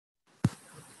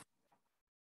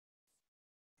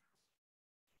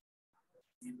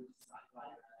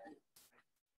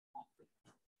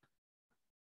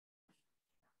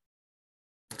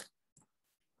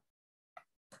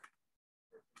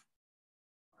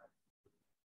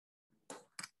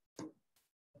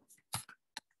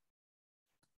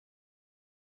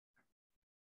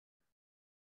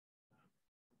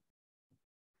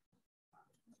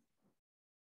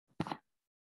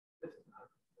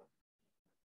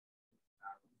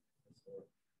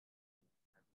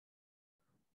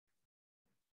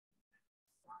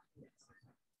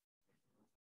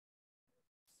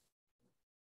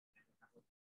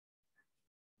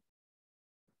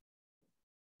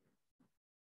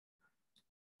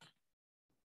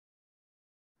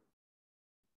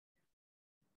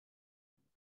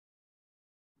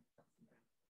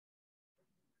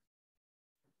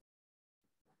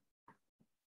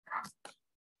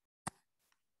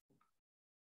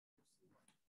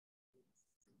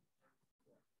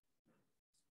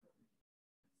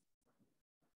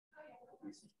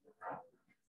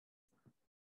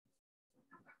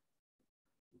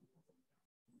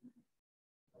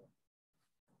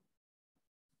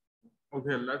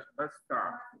Okay, let's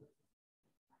start.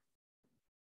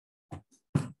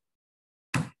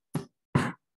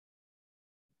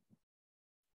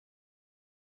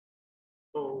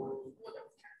 So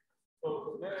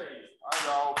today I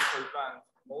will present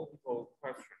multiple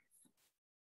questions.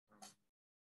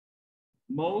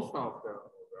 Most of them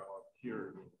will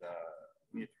appear in the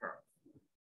midterm.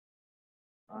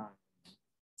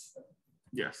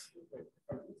 Yes.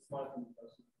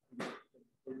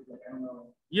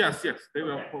 Yes, they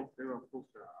will post.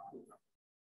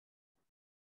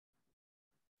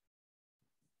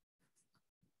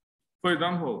 For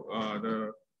example,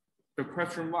 the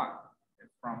question 1 is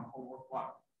from homework 1.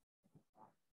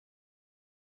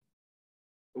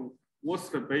 So what's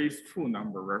the base 2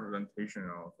 number representation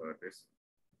of this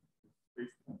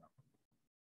base 2 number?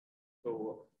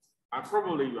 So I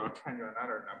probably will change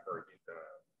another number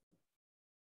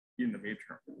in the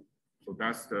midterm. So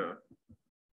that's the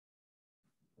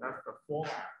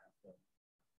format of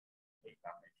the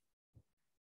examination.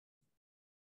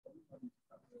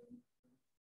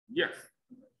 Yes.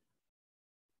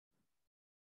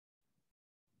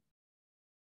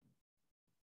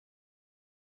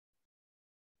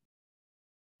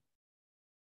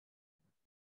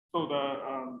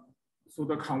 So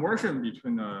the conversion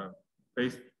between a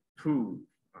base 2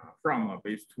 from a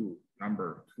base 2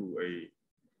 number to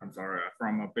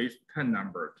from a base 10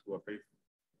 number to a base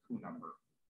 2 number.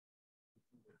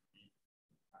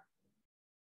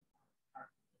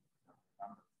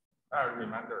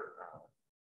 Reminder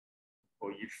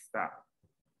for each step.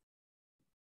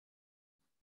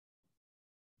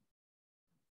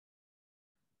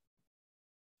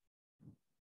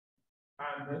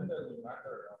 And then the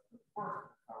remainder of the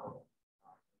first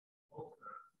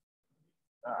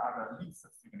are the least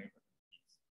significant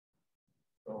piece.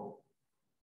 So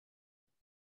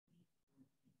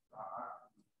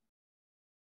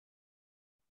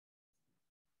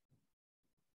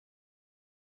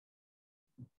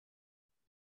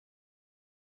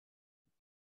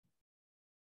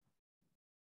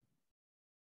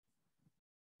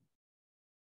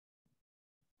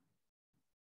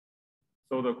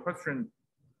so the question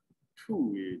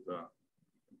 2 is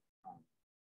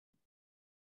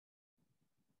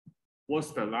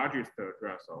what's the largest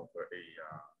address of a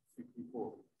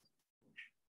 64?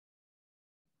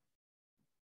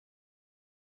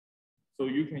 So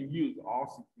you can use all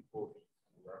 64 bits.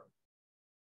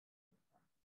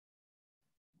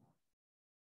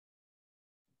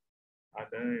 And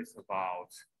then it's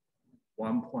about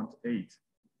 1.8.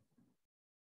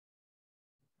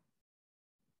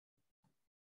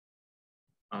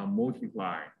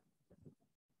 Multiply.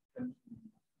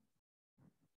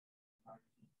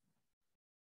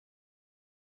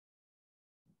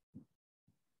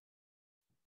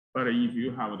 But if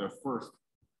you have the first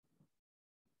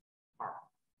part,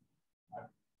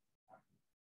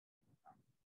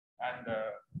 and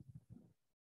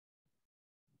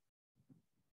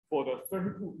for the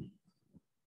 32 bits,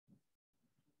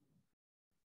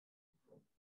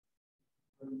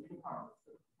 you have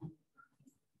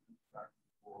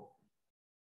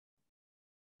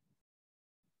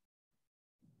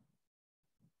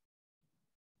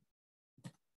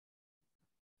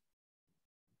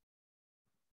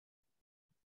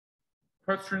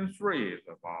question 3 is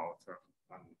about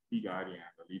big endian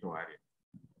and little endian.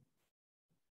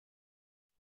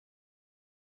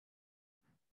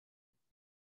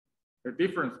 The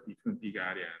difference between big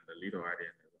endian and the little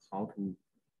endian is how to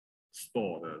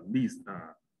store the least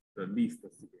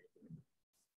significant.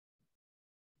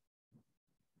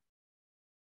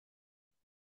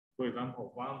 For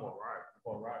example, one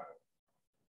variable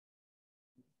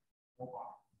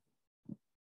mobile.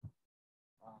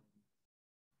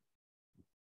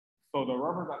 So the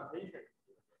representation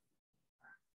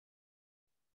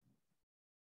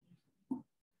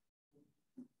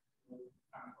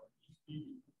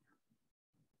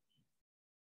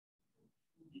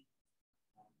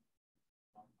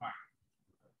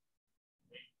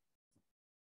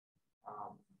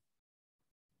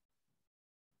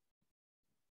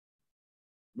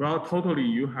well, totally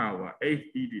you have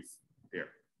 8 digits there.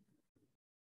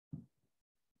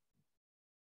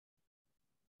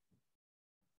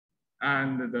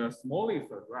 And the smallest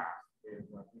address is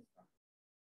this one.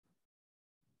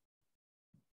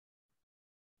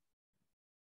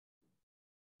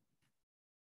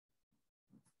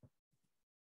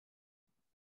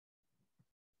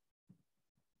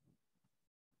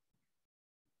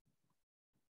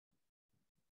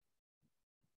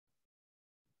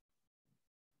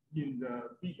 In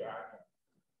the big item,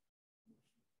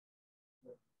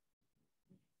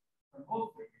 the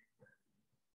most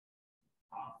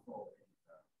also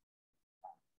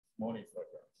smallest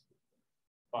address,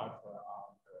 but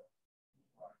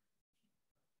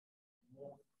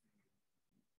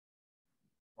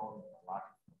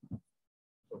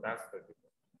so that's the difference.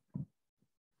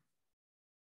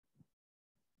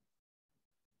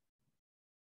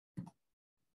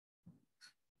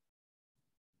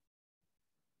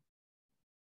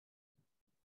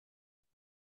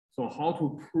 So how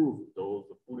to prove those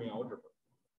Boolean algebra?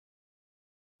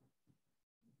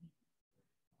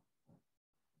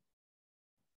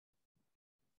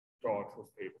 Draw a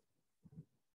truth table.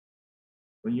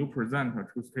 When you present a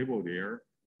truth table there,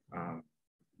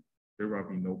 there will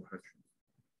be no questions.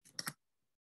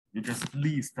 You just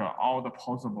list all the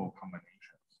possible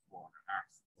combinations for the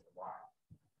X and the Y.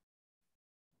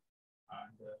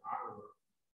 And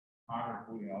other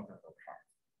Boolean algebra parts.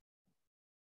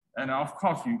 And of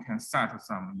course, you can set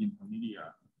some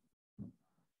intermediate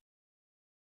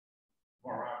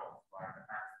variables like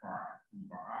X bar, B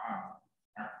bar,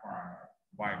 X bar,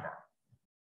 Y bar.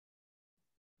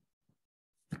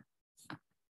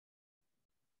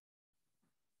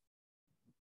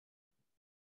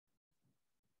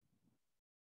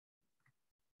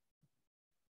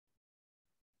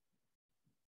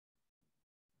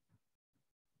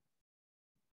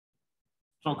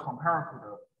 So compared to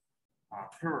the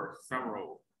here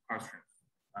several questions,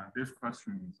 and this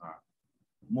question is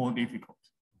more difficult.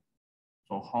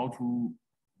 So how to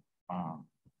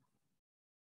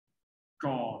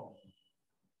draw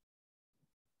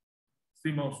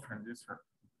the CMOS transistor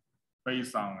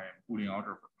based on a Boolean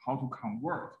algebra? How to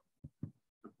convert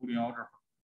the Boolean algebra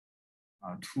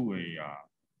to a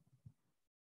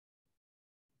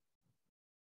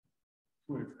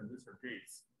transistor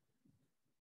gates,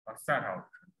 a set of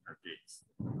transistor gates.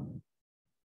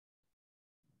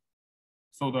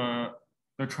 So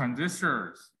the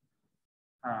transistors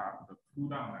have the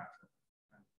pull-down network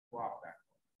and pull-up network.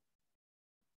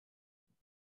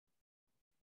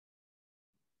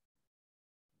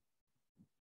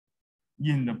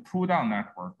 In the pull-down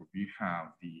network, we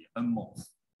have the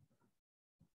NMOS,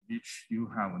 which you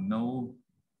have no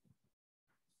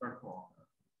circle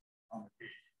on the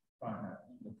gate. But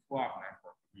in the pull-up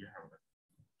network, we have the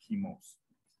PMOS.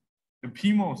 The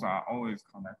PMOS are always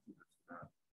connected to the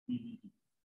BDD,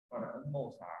 but the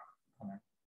NMOS are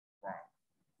connected to ground.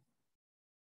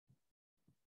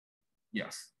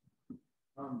 Yes.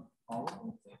 All of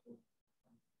the examples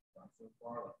so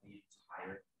far, like the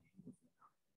entire thing is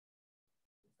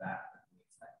that we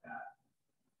expect that.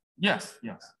 Yes,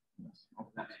 yes, yes.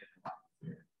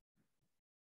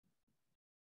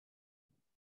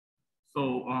 So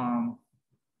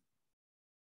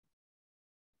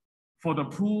for the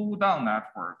pull down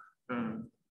network, the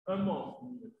NMOS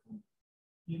needed to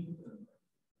implement.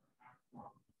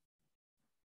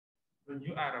 When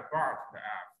you add a bar to the F,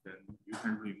 then you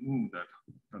can remove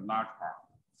the large part.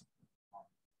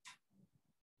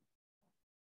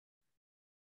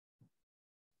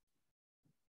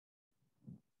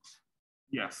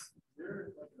 Yes.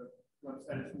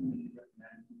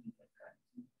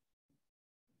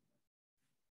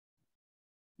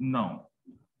 No,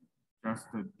 just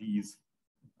these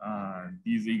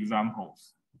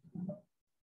examples.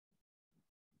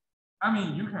 I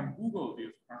mean, you can Google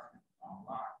these questions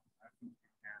online. I think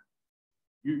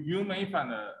you can. You may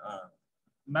find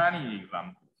many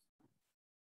examples.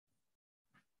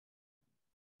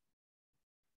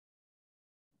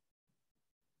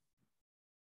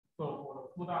 So for the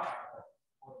pull down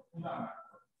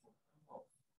network,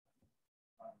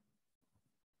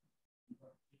 you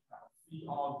can see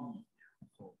all these here.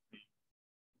 So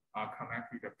are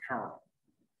connected parallel.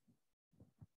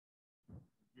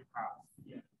 You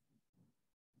have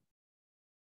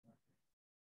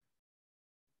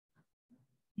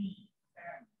B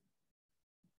and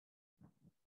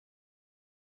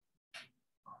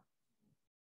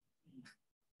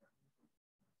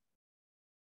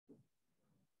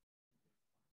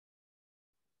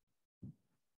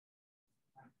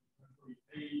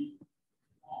A.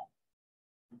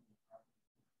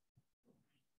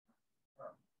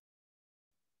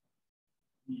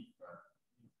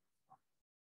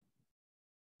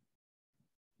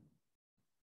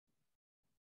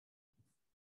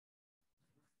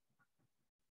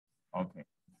 Okay.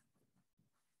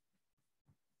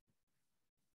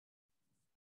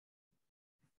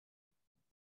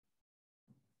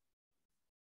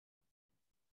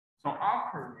 So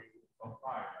after you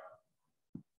apply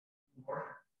work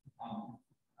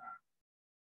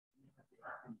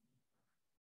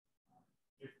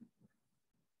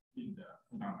in the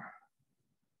pull-down method.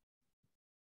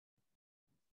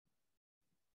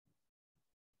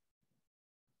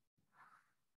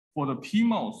 For the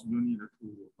PMOS, you need to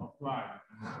apply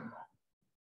the conversion law.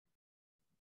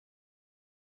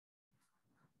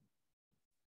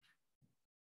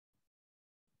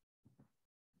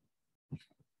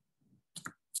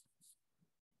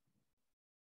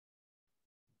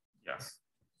 Yes.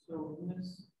 So in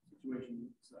this situation,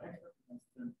 so X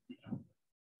represents the output.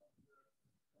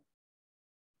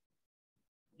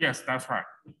 Yes, that's right.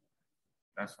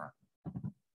 That's right.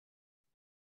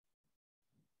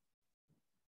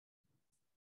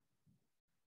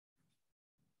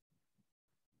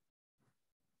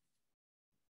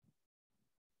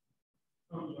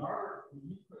 So in order to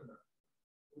equal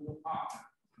the top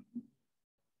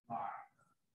line,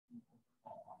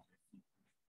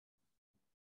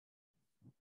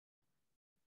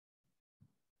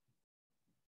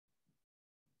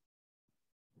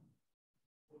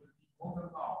 open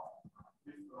law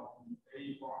is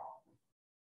A bar.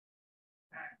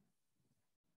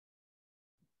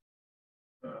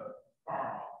 The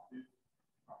bar is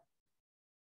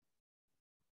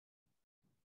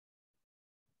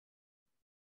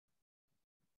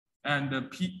and the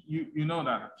P, you know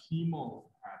that PMOS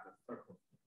has a circle.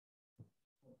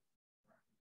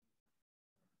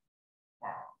 Wow.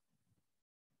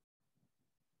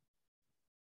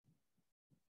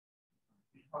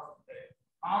 Because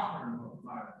after you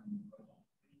apply the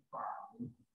bar, you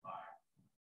apply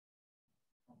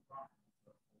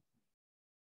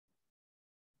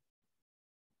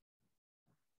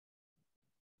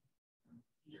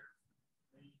here,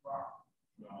 A bar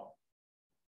will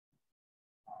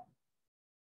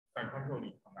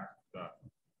sequentially connect the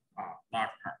large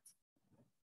part.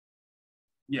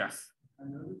 Yes. I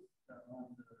noticed that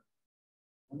on the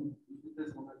when you did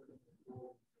this one,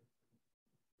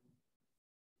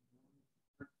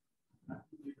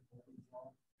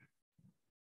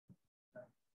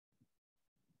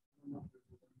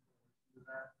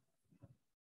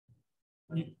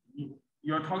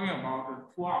 You're talking about the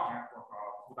pull-up network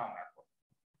or pull-down network.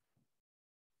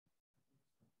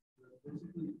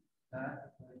 basically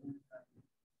that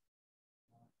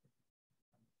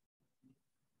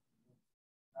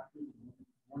after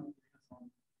one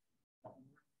on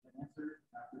the answer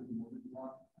after the moving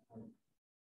block.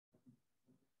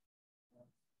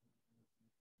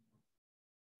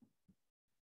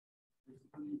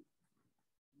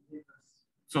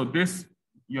 So this,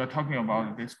 you're talking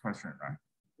about this question, right?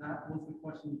 That was the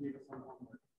question you gave us on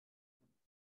homework.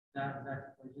 That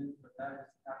exact equation, but that is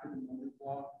after the moving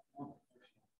block.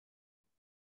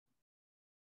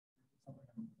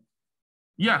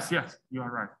 Yes, yes, you are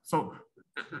right. So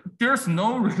there's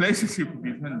no relationship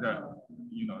between the,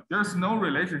 there's no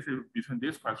relationship between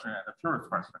this question and the first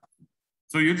question.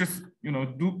 So you just,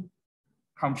 do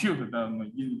compute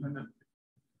them independently.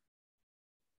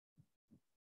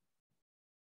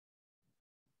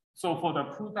 So for the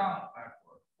pull down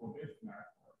network, for this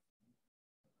network,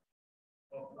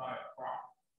 apply a prop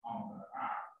on the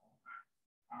app,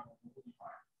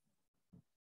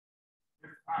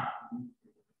 this app.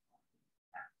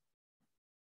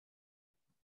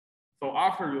 So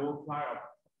after you apply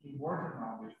a inversion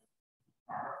on this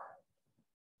part,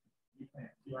 you can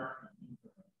directly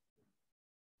implement.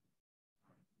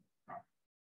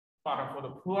 But for the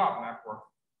pull-up network,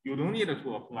 you don't need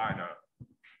to apply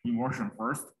the inversion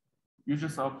first. You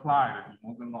just apply the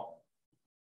inversion law.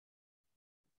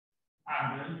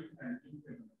 And then you can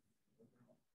implement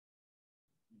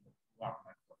the pull-up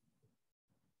network.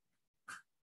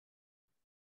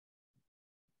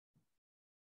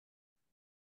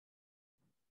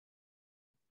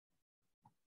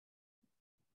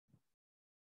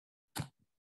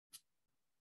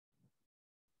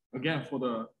 again, for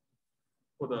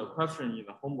the question in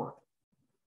the homework,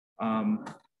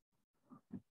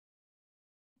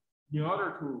 in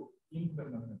order to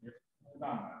implement this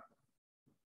pull-down method,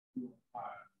 you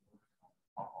have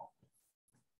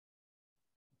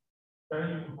then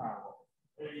you have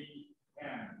A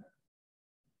and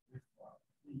this one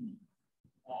B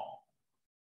all.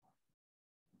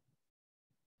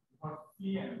 Because C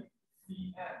and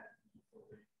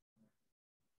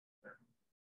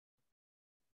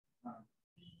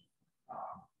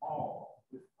all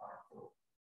this part. So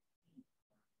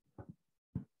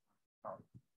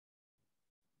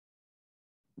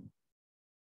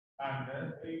and then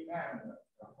A and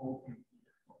the whole thing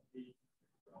here.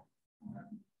 So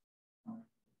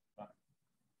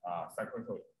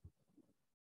sequentially.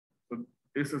 So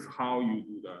this is how you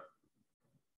do the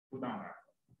pull-down method.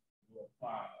 You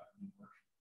apply the inversion.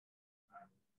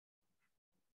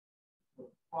 So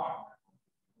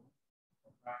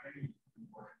apply any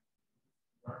inversion.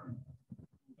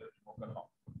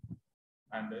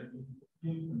 And then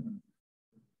implement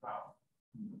the style.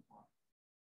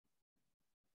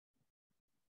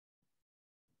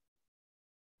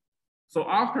 So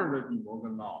after the De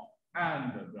Morgan law,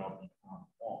 and will become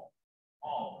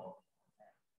all will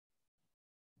become.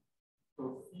 So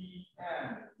C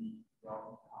and D will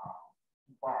become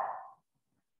bar,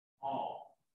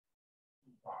 all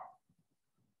bar.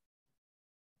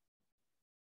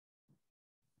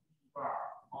 Bar,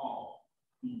 all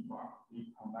B bar, we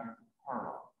connect to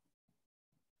parallel.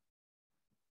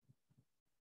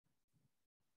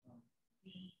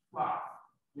 B plus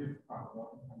this part will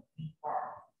become B bar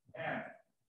and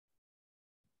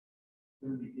the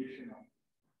additional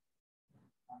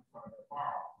the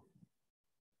bar.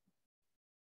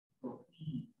 So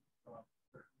B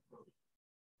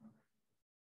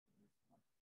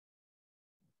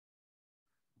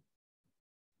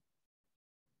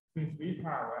since we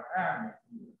have an M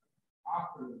here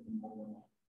after the moment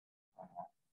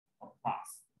of plus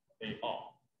A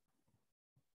all.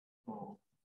 So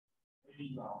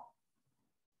A will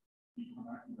be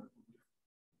connected to this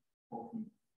both in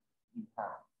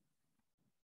part.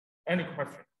 Any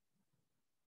question?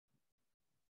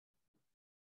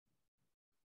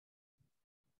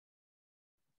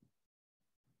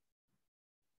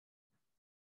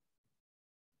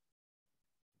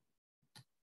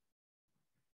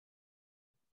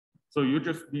 So you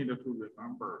just need to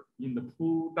remember in the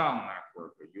pull down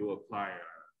network, you apply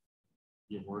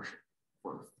inversion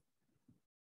first.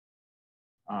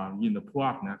 In the pull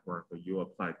up network, you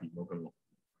apply De Morgan law.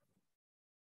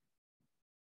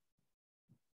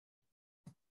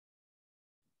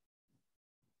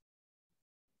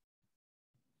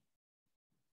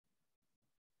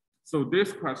 So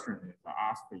this question is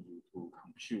asking you to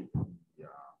compute the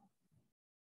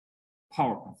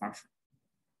power consumption.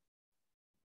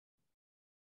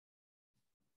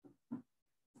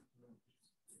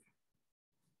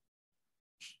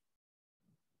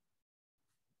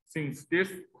 Since this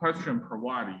question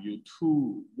provides you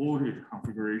two voltage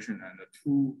configuration and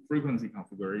two frequency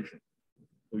configuration,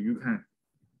 so you can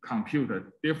compute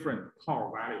the different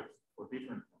power values for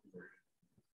different configurations.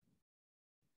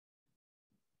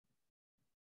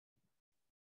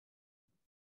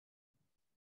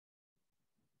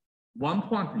 One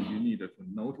point you need to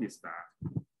notice that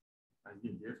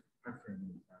in this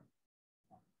question,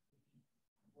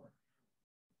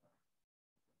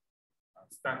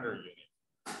 standard unit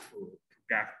to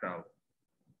get the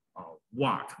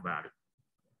watt value.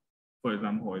 For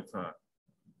example, it's a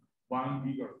 1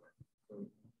 gigawatt. So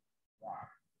watt.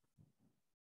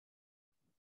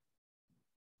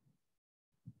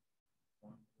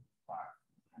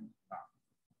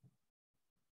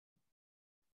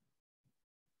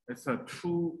 It's a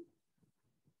 2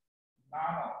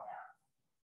 nano.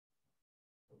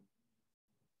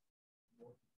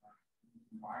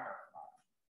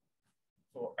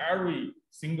 So every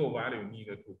single value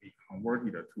needed to be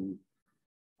converted to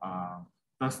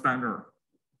the standard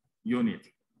unit,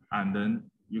 and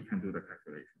then you can do the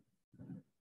calculation.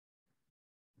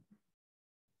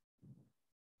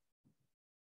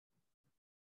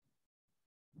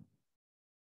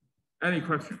 Any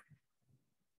question?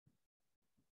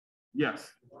 Yes.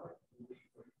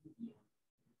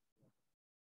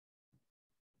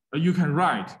 You can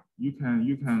write. You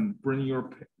can bring your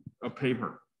a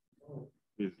paper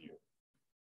with you.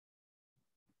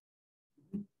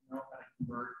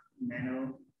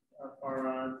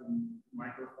 Nano-farads and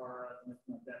microfarads and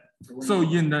stuff like that. So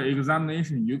in the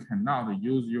examination, you cannot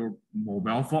use your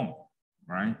mobile phone,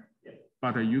 right? Yeah.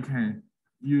 But you can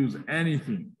use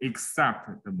anything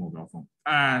except the mobile phone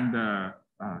and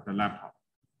the laptop.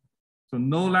 So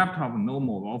no laptop, no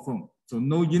mobile phone, so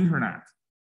no internet.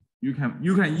 You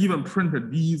can even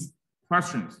print these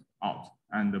questions out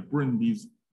and bring these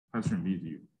questions with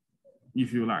you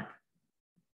if you like.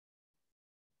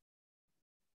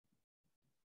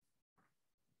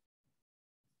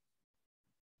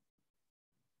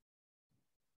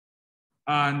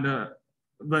 And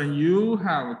when you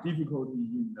have difficulty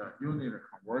in the unit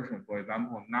conversion, for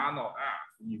example, nano f,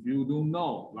 if you don't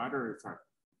know whether it's like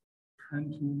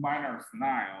 10 to minus 9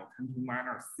 or 10 to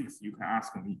minus 6, you can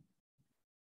ask me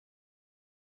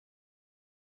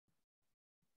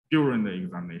during the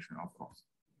examination, of course.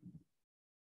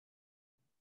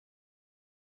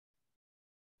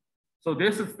 So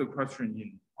this is the question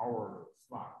in our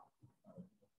slide.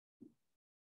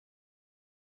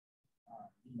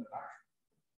 In the lecture.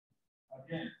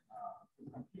 Again, to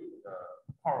compute the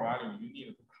power value, you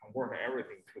need to convert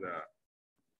everything to the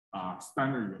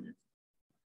standard unit.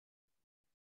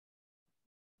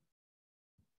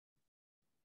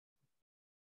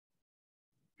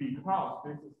 Because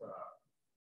this is a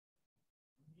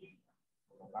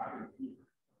value here.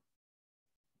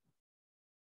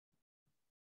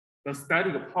 The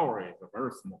static power is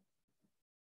very small.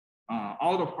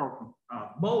 All the power,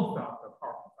 most of the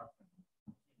power consumption.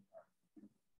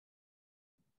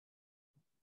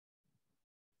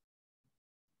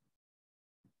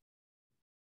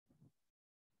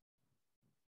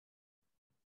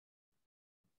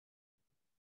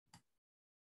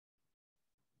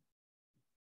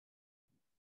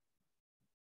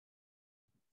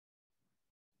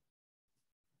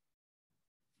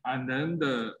 And then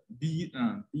the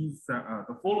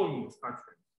following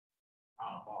instructions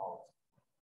are about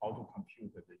how to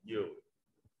compute the yield.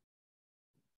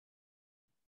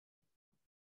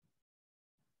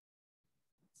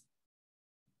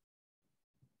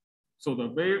 So the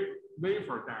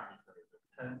wafer diameter is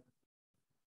 10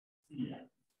 cm.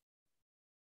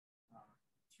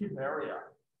 Chip area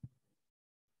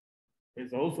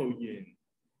is also in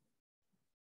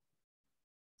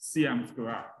cm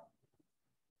squared.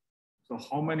 So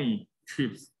how many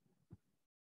chips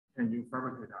can you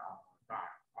fabricate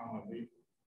on a wafer?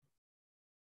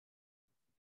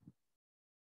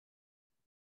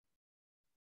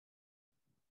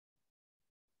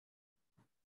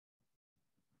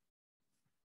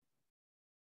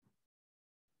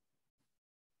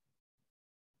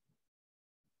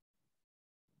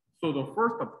 So the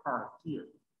first part here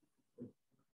is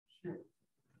the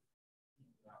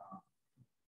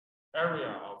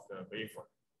area of the wafer.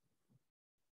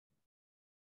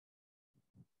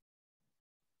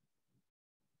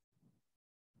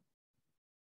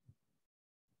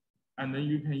 And then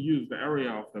you can use the area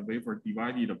of the wafer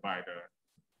divided by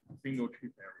the single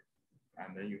chip area.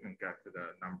 And then you can get to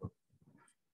the number.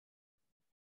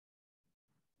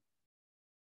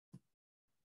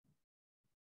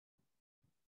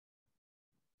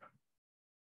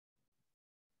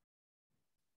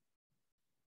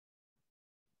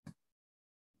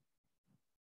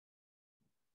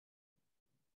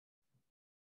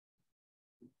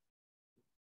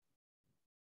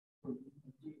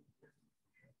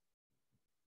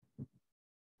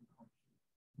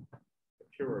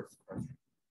 The purest question.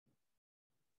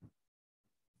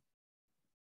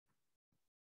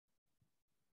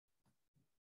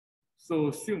 So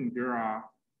assume there are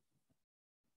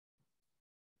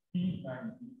D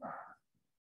and D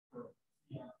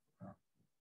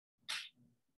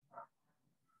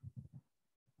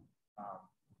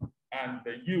and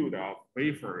the yield of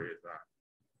wafer is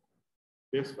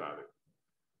this value.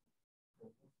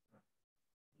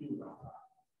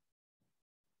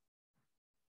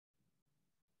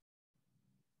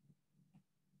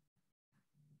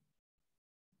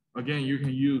 Again, you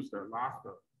can use the last.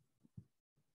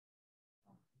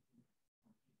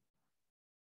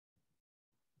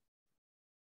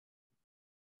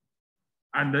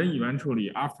 And then eventually,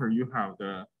 after you have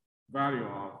the value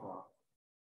of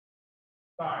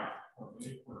size of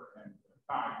wafer and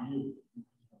die yield,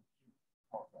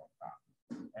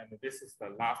 and this is the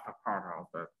last part of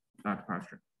that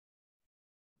question.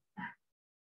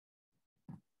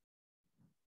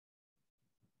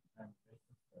 And this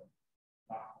is the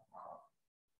last part.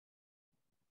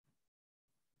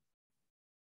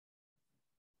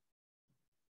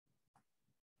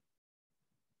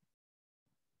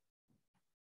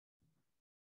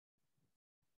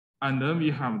 And then we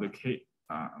have the K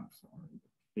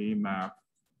map.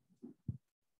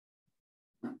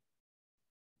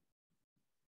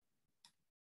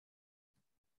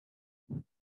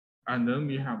 And then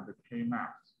we have the K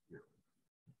maps here.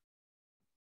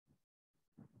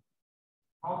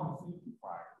 How to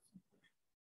simplify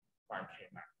by K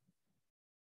map?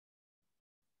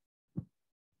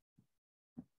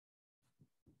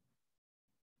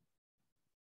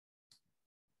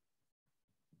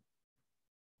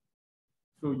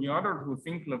 So in order to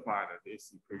simplify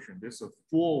this equation, this is a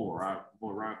four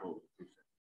variable equation,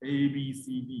 A, B,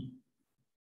 C, D.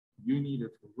 You need to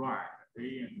write A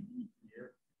and B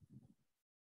here.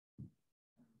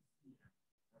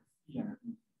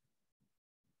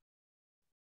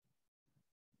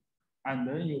 And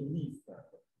then you list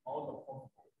all the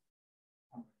possible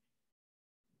combinations.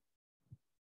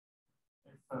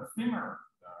 It's similar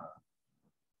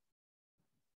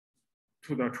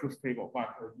to the truth table, but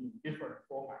in different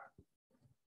format.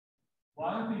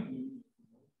 One thing you need to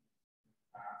know is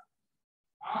that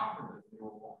after the 0,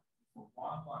 1, so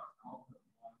 1, 1, after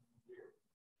 1, 0,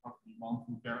 because we want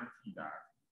to guarantee that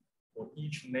for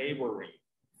each neighboring,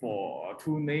 for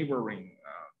two neighboring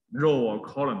row or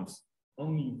columns,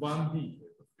 only one bit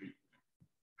is free.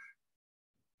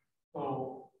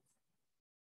 So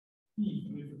if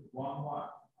this is 1, 1,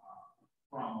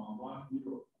 from 1,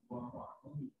 0, 1, 1,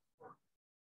 only.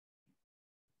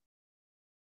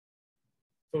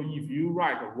 So if you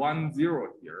write 1,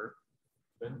 0 here,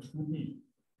 then two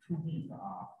bits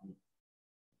are free.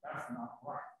 That's not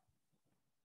right.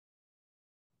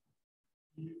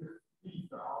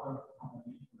 These are all the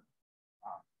combinations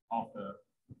of the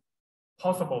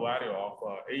possible value of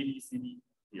A, B, C, D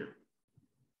here.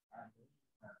 And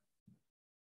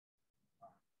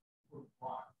put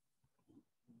 1,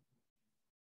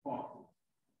 4.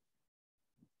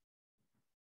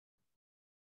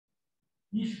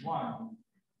 Each one.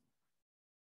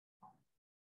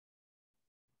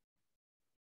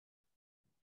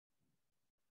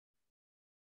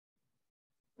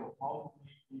 So how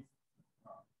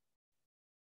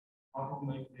to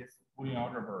make this Boolean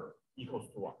algebra equals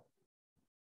to 1?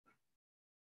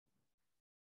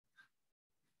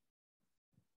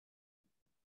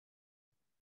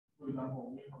 For example,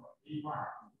 we have a bar.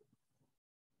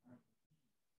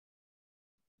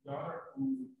 The other to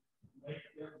make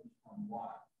them become 1,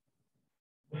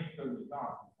 make the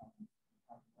result become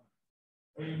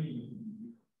 1. A needs to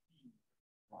be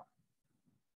 1.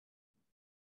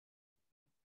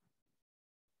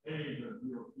 A is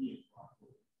 0, B is 1.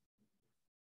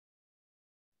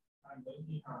 And then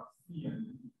we have C and D.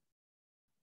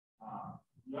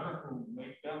 The other to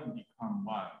make them become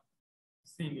 1.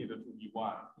 C needs to be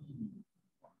 1, D needs to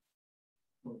be 1.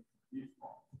 So this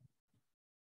one.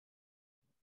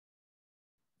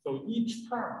 So each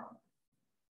term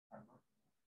has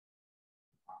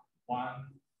 1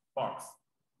 box.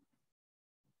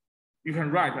 You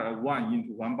can write a 1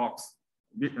 into 1 box.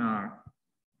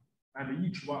 And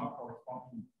each one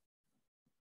corresponding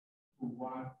to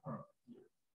 1 term here.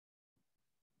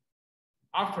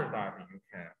 After that, you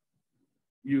can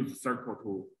use circle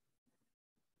to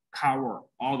cover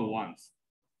all the ones.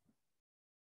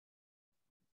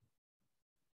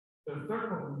 The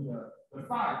circle is the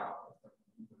size of the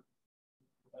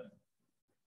circle.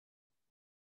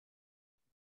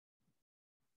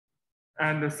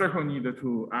 And the circle needs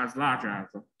to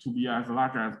be as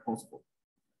large as possible.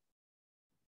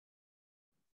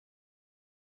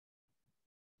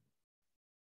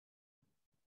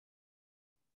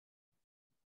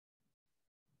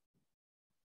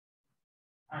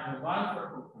 And one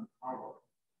circle can cover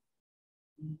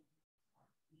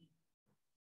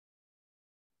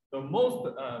the most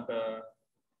the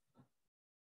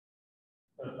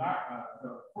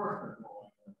first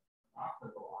row and the after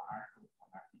row are actually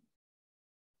connected.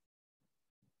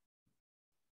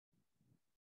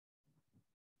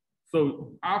 So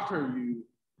after you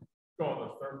draw the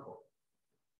circle,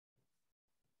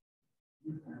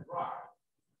 you can write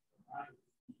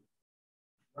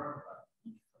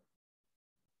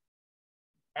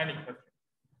any question?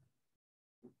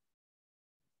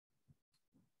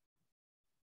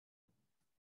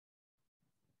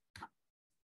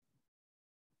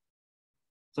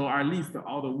 So I list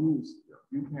all the rules here.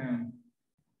 You can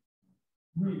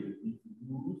read these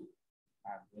rules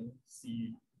and then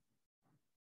see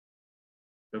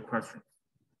the questions,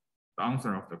 the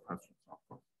answer of the questions, of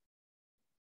course.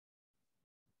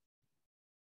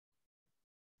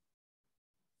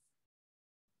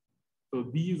 So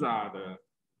these are the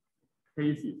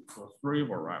cases for 3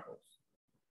 variables.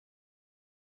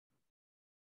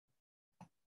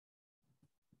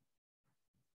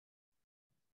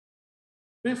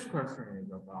 This question is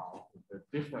about the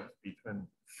difference between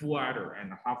full adder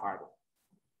and half adder.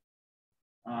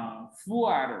 Full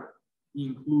adder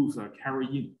includes a carry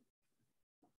in.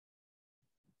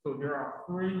 So there are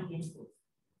 3 inputs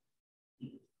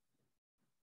here.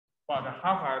 But the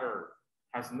half adder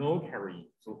has no carry in,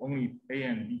 so only A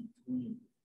and B, 2 inputs.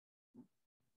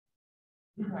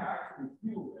 You can actually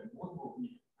build a multiple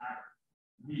bit adder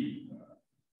with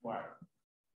full adder.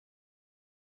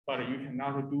 But you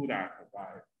cannot do that by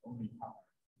by only count.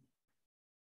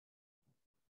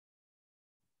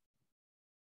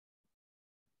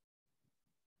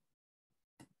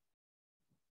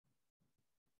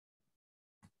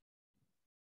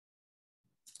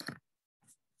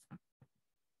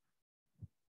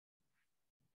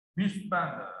 We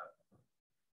spend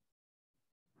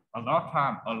a lot of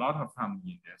time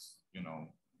in this,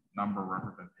 number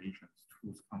representations,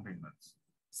 two's complements,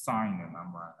 sign the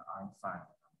number and unsigned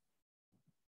the number.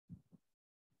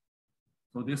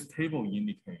 So this table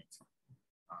indicates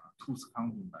two's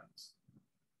complements,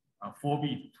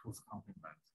 4-bit two's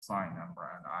complements, signed number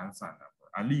and unsigned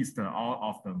number. At least all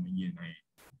of them in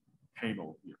a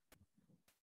table here.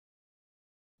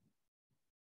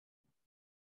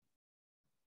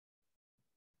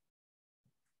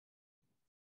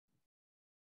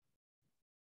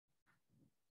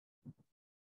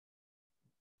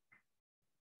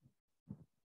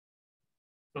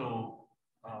 So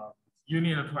you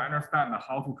need to understand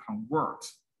how to convert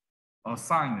a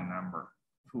signed number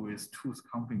to its two's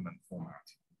complement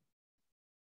format.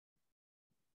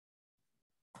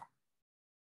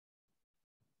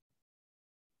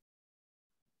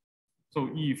 So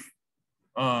if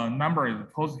a number is a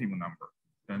positive number,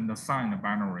 then the signed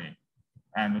binary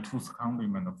and the two's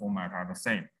complement format are the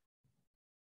same.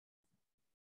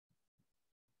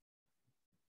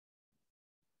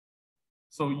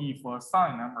 So if a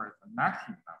signed number is a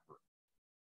negative number,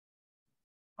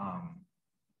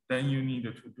 then you need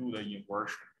to do the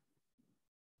inversion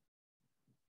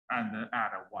and then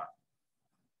add a 1.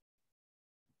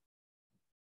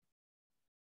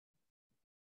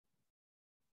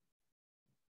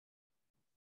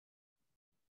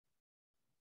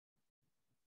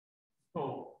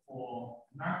 So for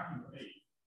negative 8,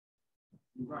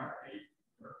 you write 8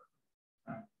 here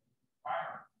and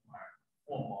binary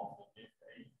form of the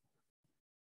 8.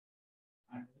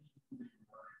 And then you do the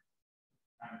inversion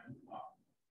and do up.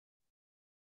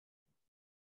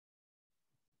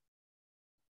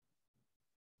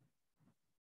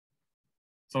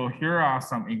 So here are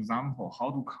some examples how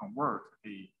to convert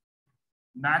a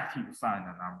negative signed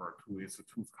number to its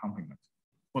two's complement.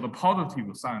 For the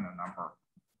positive signed number,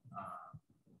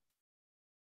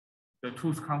 the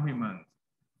two's complement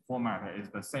format is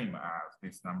the same as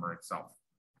this number itself.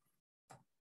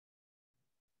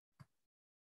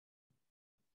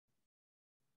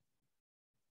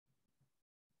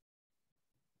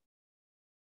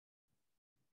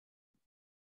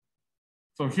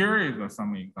 So here is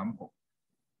some example.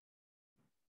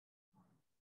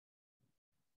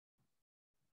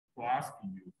 To ask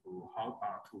you to how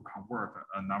to convert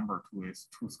a number to its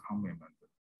two's complement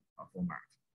format.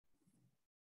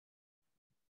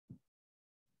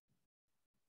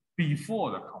 Before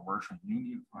the conversion, you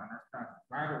need to understand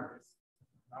whether this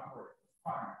number is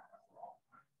signed or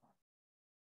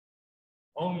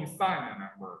not. Only signed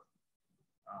number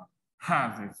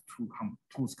has its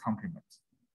two's complement.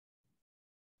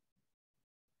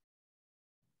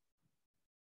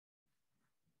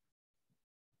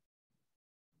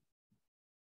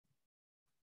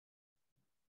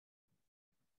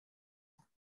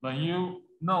 When you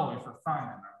know it's a signed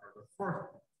number, the first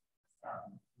step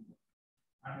is to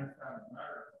understand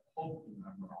whether it's a positive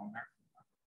number or negative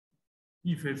number.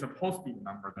 If it's a positive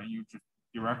number, then you just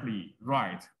directly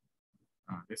write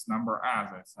this number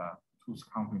as its two's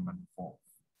complement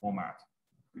format.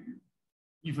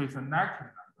 If it's a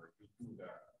negative number, you do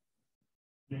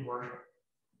the inversion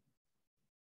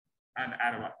and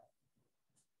add 1.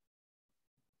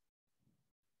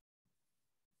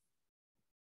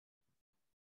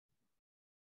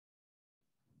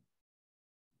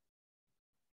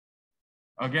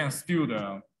 Again, still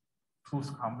the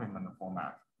two's complement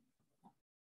format.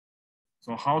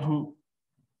 So how to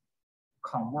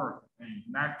convert a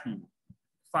negative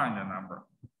signed number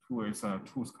to its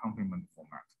two's complement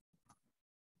format.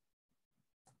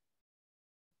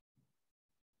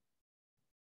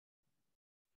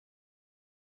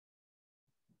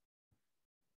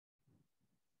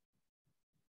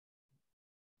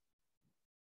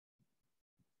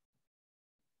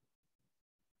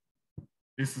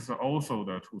 This is also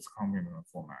the two's complement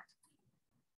format.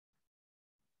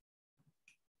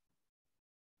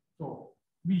 So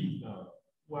with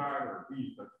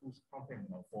the two's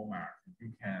complement format,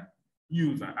 you can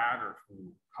use the adder to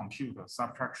compute the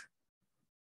subtraction.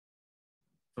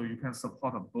 So you can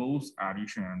support both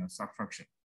addition and subtraction.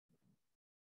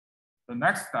 The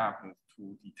next step is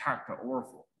to detect the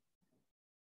overflow.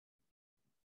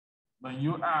 When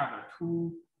you add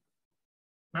two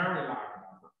very large numbers,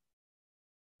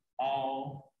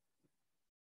 or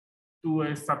do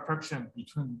a subtraction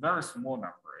between very small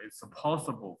numbers, it's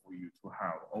possible for you to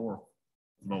have overflow.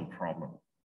 flow problem.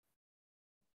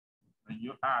 When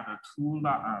you add two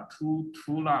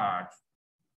large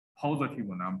positive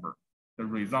number, the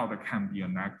result can be a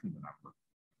negative number.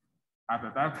 At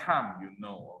that time, you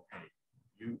know, okay,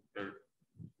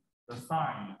 the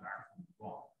sign is actually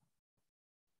wrong.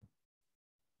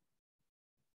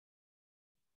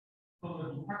 So the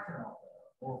detection of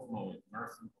the overflow is very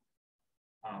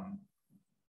simple.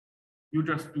 You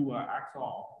just do an XOR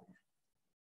operation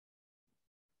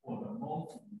for the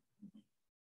most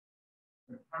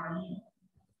the carry.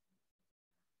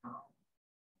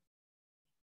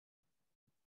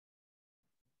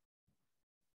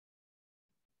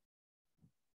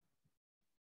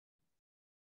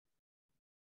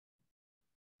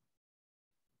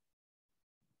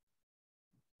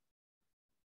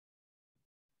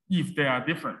 If they are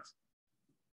different,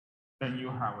 then you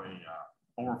have a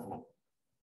overflow.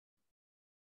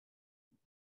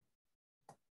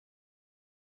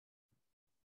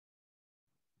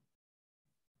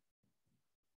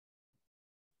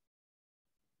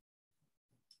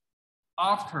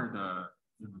 After the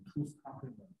truth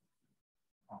complement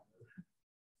operation,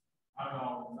 I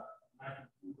will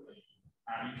do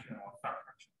an addition or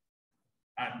subtraction,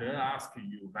 and then ask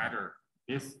you whether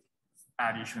this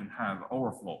addition has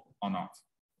overflow or not.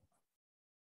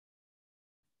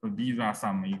 So these are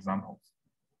some examples.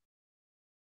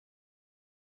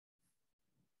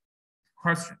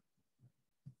 Question.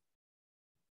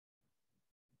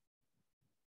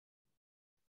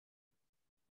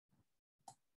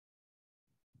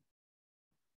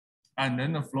 And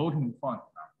then the floating point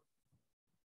number.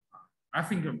 I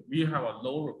think we have a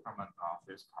low requirement of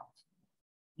this part.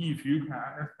 If you can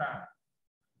understand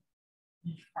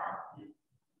each part here,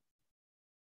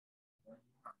 then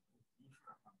you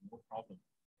have no problem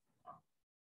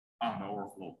on the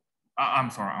overflow. I'm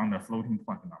sorry, on the floating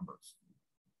point numbers.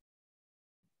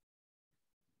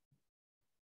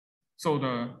 So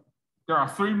there are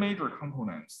three major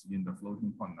components in the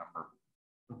floating point number.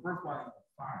 The first one is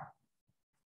the sign.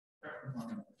 Second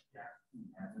one is the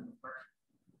and then the fraction.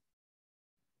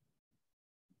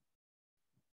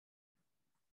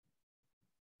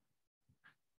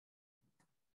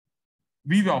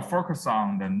 We will focus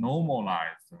on the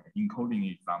normalized encoding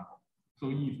example. So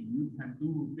if you can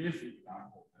do this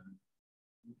example, then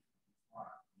you can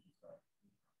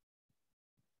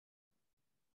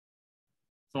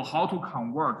so how to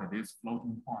convert this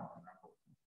floating point number?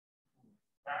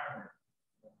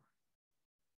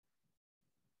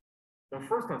 The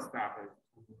first step is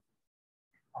to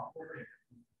convert it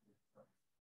to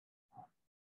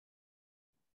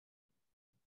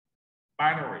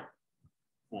binary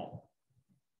form.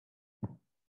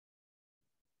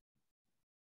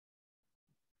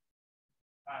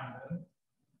 And then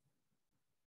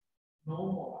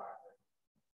normalize it.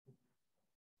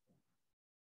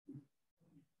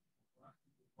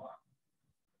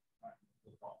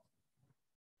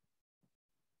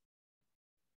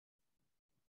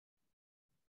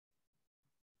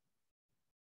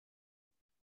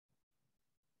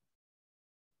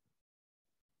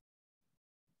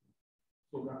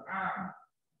 So the M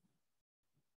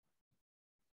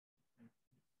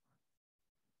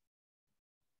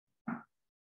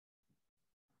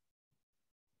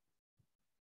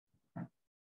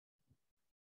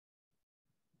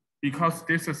because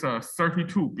this is a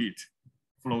 32-bit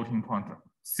floating point,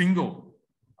 single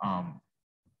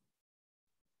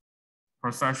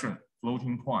per session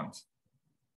floating point.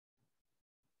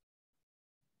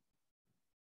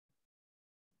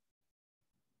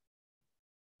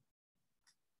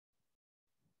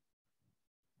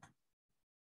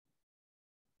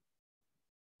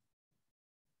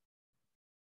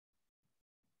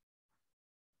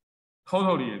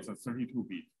 Totally, it's a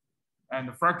 32-bit. And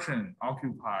the fraction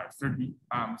occupies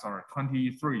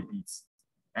 23 bits.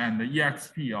 And the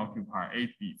EXP occupy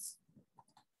 8 bits.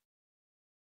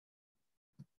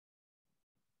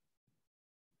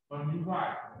 When we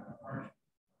write the fraction,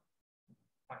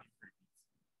 23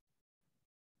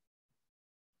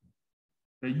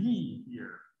 bits. The E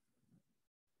here.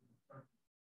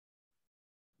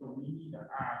 So we need to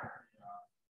add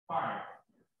 5.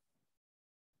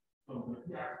 So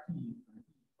the EXP is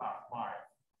plus 5.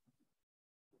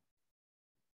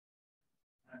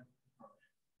 And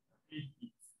 8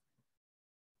 bits.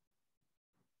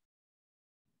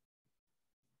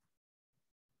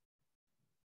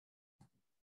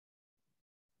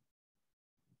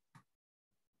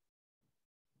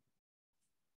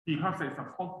 Because it's a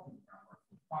positive number,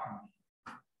 so 5.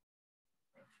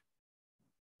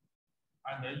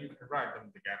 And then you can write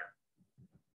them together.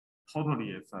 Totally,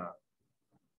 it's a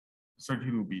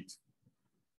 32-bit.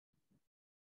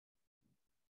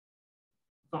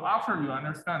 So after you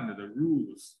understand the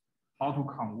rules, how to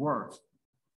convert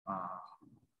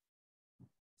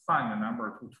signed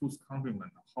number to two's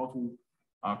complement, how to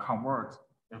convert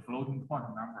a floating point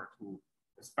number to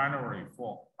a binary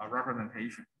form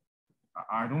representation.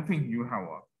 I don't think you have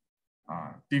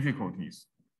difficulties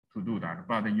to do that,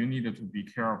 but you need to be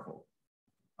careful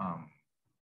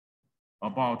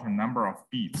about the number of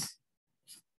bits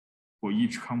for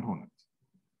each component.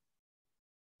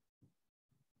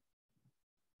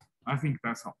 I think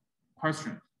that's all.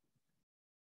 Question?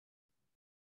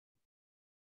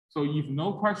 So if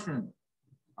no question,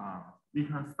 we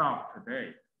can stop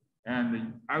today.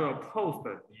 And I will post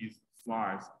these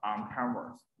slides on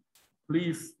Canvas.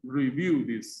 Please review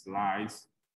these slides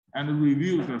and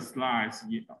review the slides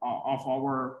of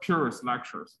our previous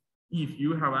lectures. If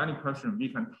you have any question, we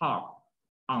can talk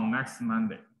on next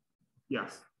Monday.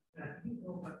 Yes.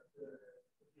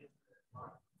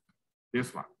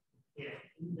 This one. Yeah,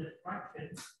 in the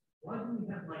fractions, why do we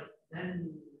have like 10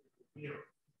 0?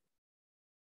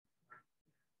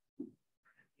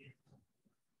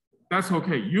 That's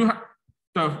okay. You have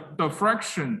the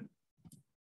fraction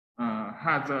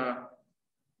has a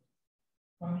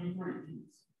 23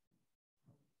 bits.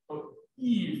 So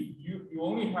if you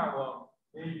only have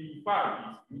maybe 5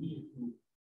 bits, you need to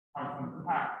have some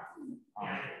pack.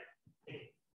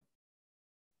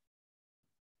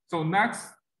 So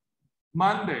next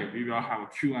Monday we will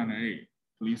have Q&A.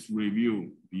 Please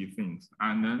review these things,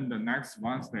 and then the next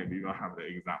Wednesday we will have the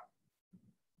exam.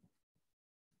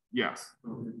 Yes. We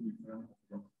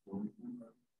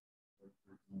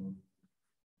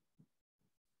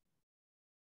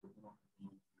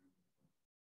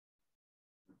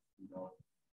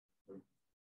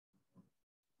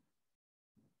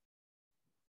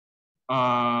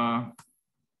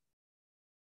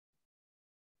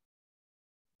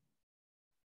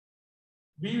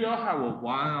will have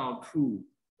 1 or 2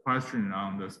 questions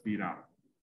on the speed up,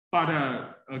 but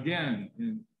again,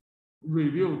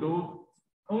 review those.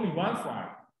 Only one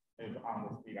slide is on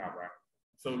the speed up, right?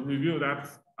 So review that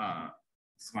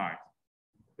slide.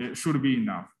 It should be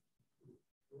enough.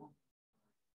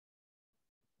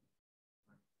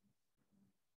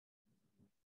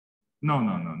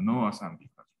 No assembly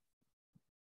question.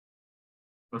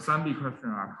 Assembly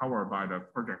questions are covered by the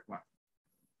project plan.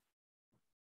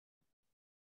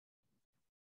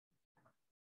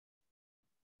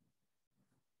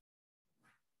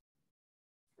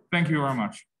 Thank you very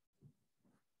much.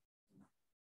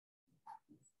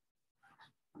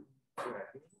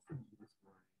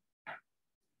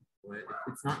 If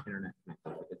it's not internet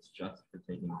connected, if it's just for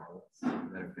taking notes, is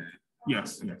that okay?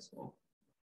 Yes. Cool.